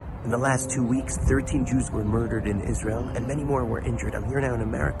In the last 2 weeks, 13 Jews were murdered in Israel, and many more were injured. I'm here now in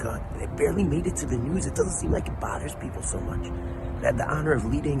America, and it barely made it to the news. It doesn't seem like it bothers people so much. I had the honor of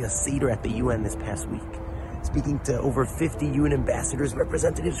leading a Seder at the UN this past week, speaking to over 50 UN ambassadors,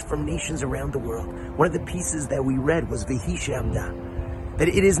 representatives from nations around the world. One of the pieces that we read was Vehi She'amda, that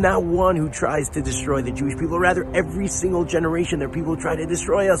it is not one who tries to destroy the Jewish people. Rather, every single generation there are people who try to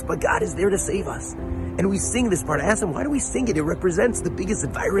destroy us, but God is there to save us. And we sing this part. I asked them, why do we sing it? It represents the biggest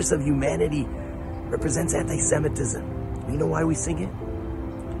virus of humanity. It represents anti-Semitism. You know why we sing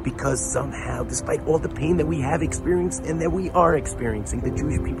it? Because somehow, despite all the pain that we have experienced and that we are experiencing, the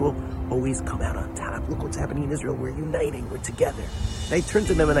Jewish people always come out on top. Look what's happening in Israel. We're uniting. We're together. And I turned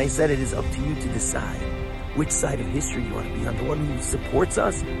to them and I said, it is up to you to decide which side of history you want to be on, the one who supports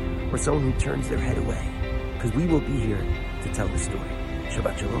us or someone who turns their head away. Because we will be here to tell the story.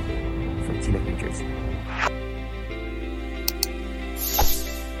 Shabbat Shalom from Teaneck, New Jersey.